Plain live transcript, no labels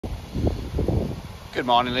Good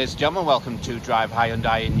morning, ladies and gentlemen. Welcome to Drive High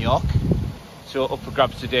Hyundai in York. So up for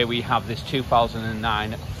grabs today we have this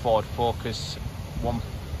 2009 Ford Focus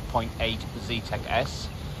 1.8 Zetec S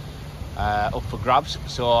up for grabs.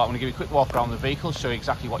 So I'm going to give you a quick walk around the vehicle, show you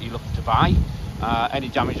exactly what you're looking to buy. Any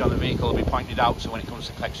damage on the vehicle will be pointed out, so when it comes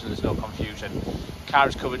to collection there's no confusion. The car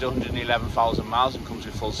is covered 111,000 miles and comes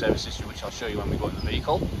with full service history, which I'll show you when we go in the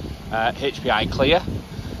vehicle. HPI clear,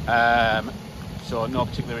 so no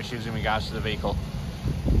particular issues in regards to the vehicle.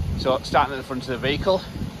 So starting at the front of the vehicle,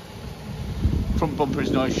 front bumper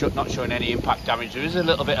is not showing any impact damage. There is a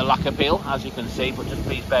little bit of lacquer peel, as you can see, but just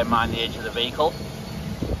please bear in mind the age of the vehicle.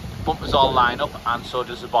 Bumpers all line up, and so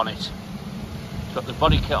does the bonnet. It's got the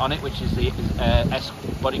body kit on it, which is the S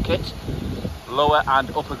body kit. Lower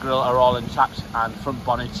and upper grille are all intact, and front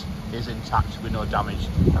bonnet is intact with no damage.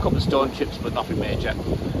 A couple of stone chips, but nothing major.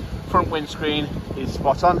 Front windscreen is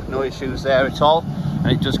spot on, no issues there at all,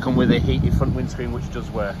 and it does come with a heated front windscreen, which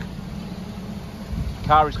does work. The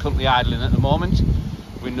car is currently idling at the moment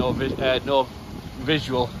with no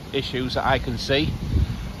visual issues that I can see.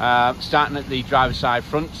 Starting at the driver's side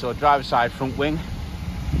front, so driver's side front wing,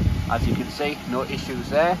 as you can see, no issues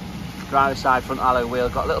there. Driver's side front alloy wheel,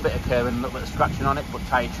 got a little bit of curving, a little bit of scratching on it, but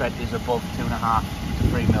tyre tread is above 2.5 to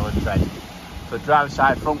 3 mm tread. So driver's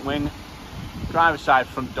side front wing, driver's side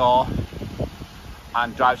front door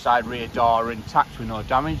and driver's side rear door are intact with no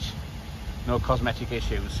damage, no cosmetic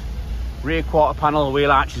issues. Rear quarter panel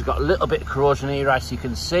wheel arch has got a little bit of corrosion here, as you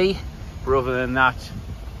can see, but other than that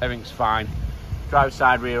everything's fine. Driver's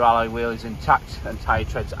side rear alloy wheel is intact and tyre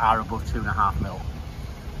treads are above 2.5 mm.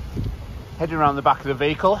 Heading around the back of the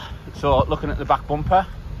vehicle, so looking at the back bumper,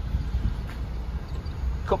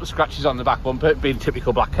 a couple of scratches on the back bumper, being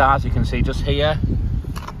typical black cars. You can see just here,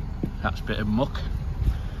 that's a bit of muck,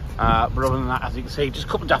 but other than that, as you can see, just a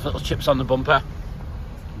couple of daft little chips on the bumper,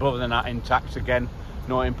 but other than that, intact again,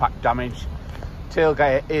 no impact damage.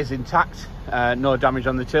 Tailgate is intact, no damage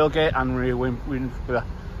on the tailgate, and rear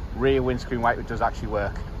windscreen wiper does actually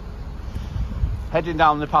work. Heading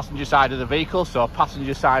down the passenger side of the vehicle, so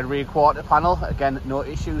passenger side rear quarter panel, again no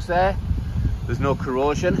issues there, there's no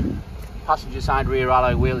corrosion. Passenger side rear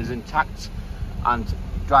alloy wheel is intact, and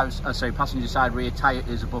passenger side rear tyre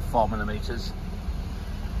is above 4 mm.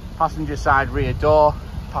 Passenger side rear door,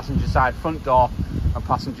 passenger side front door and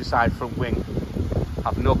passenger side front wing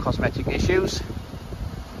have no cosmetic issues.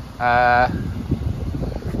 Side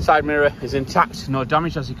mirror is intact, no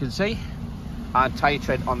damage as you can see, and tyre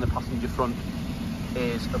tread on the passenger front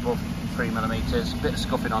is above 3 mm. Bit of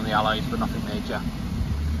scuffing on the alloys, but nothing major.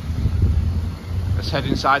 Let's head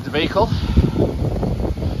inside the vehicle.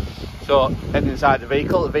 So heading inside the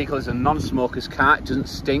vehicle is a non-smoker's car. It doesn't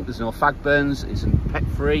stink, there's no fag burns, it's pet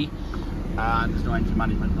free, and there's no engine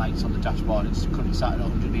management lights on the dashboard. It's currently sat at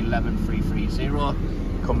 111,330.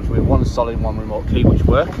 Comes with one solid, one remote key, which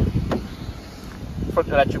work. Front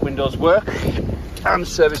electric windows work, and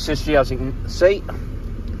service history, as you can see.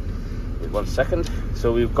 Wait 1 second.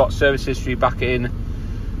 So we've got service history back in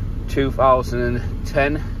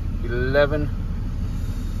 2010, 11,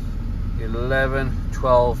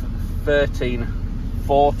 12, 13,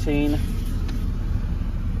 14,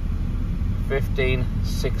 15,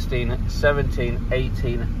 16, 17,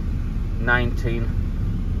 18, 19,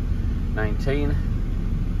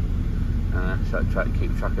 try to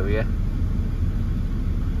keep track of here,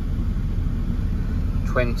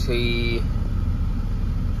 20,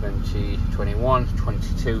 21,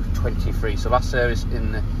 22, 23. So last service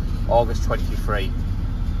in August 23,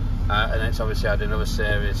 and then it's obviously had another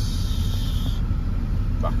service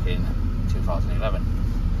back in 2011.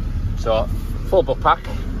 So full book pack,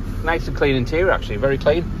 nice and clean interior, actually very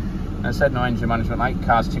clean. As I said, no engine management light,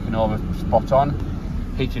 car's ticking over spot on,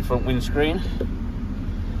 heated front windscreen,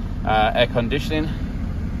 air conditioning,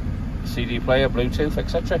 CD player, Bluetooth,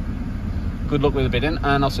 etc. Good luck with the bidding,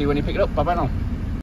 and I'll see you when you pick it up. Bye bye now.